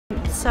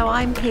So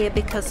I'm here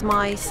because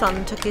my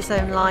son took his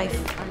own life.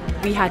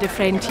 We had a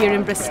friend here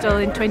in Bristol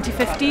in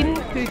 2015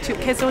 who took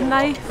his own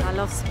life. I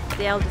lost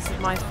the eldest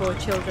of my 4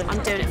 children.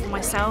 I'm doing it for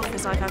myself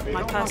as I've had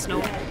my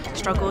personal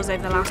struggles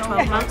over the last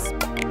 12 months.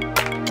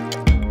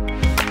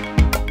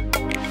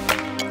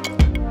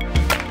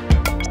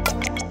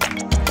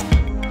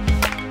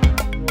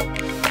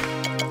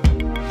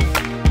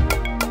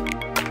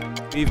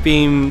 We've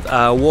been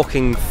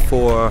walking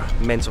for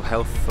mental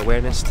health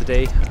awareness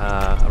today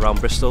around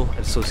Bristol in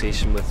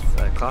association with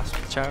Clasp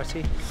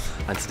charity,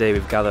 and today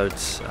we've gathered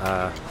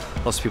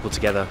lots of people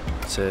together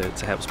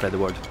to help spread the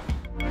word.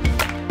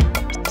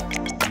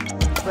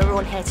 We're all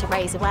here to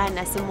raise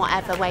awareness in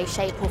whatever way,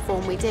 shape or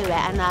form we do it,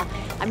 and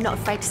I'm not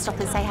afraid to stop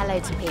and say hello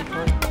to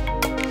people.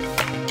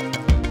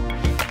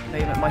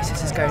 My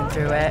sister's going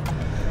through it,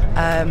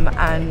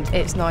 and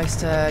it's nice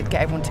to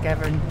get everyone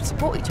together and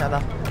support each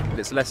other.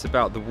 It's less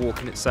about the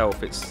walk in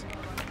itself, it's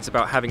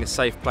about having a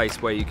safe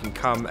place where you can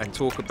come and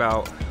talk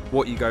about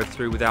what you go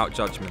through without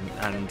judgment,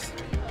 and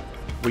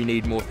we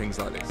need more things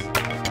like this.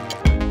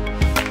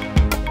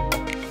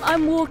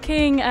 I'm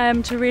walking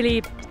to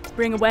really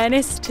bring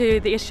awareness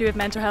to the issue of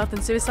mental health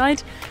and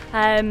suicide.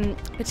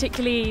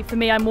 Particularly for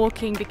me, I'm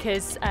walking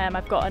because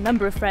I've got a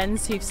number of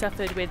friends who've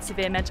suffered with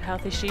severe mental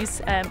health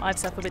issues. I've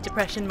suffered with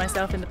depression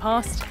myself in the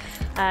past,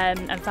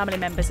 and family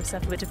members have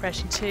suffered with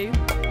depression too.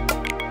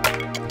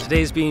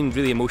 Today's been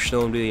really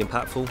emotional and really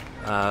impactful.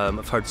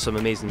 I've heard some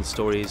amazing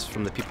stories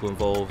from the people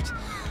involved,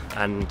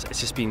 and it's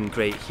just been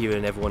great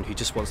hearing everyone who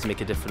just wants to make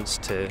a difference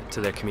to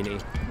their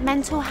community.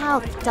 Mental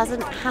health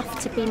doesn't have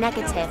to be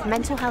negative.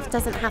 Mental health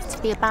doesn't have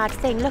to be a bad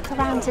thing. Look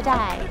around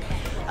today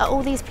at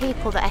all these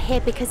people that are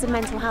here because of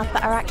mental health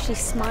but are actually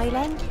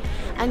smiling.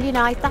 And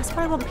that's what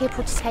I want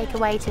people to take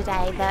away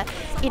today, that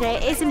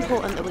it is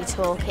important that we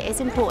talk, it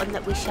is important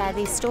that we share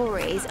these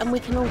stories, and we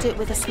can all do it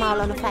with a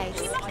smile on our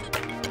face.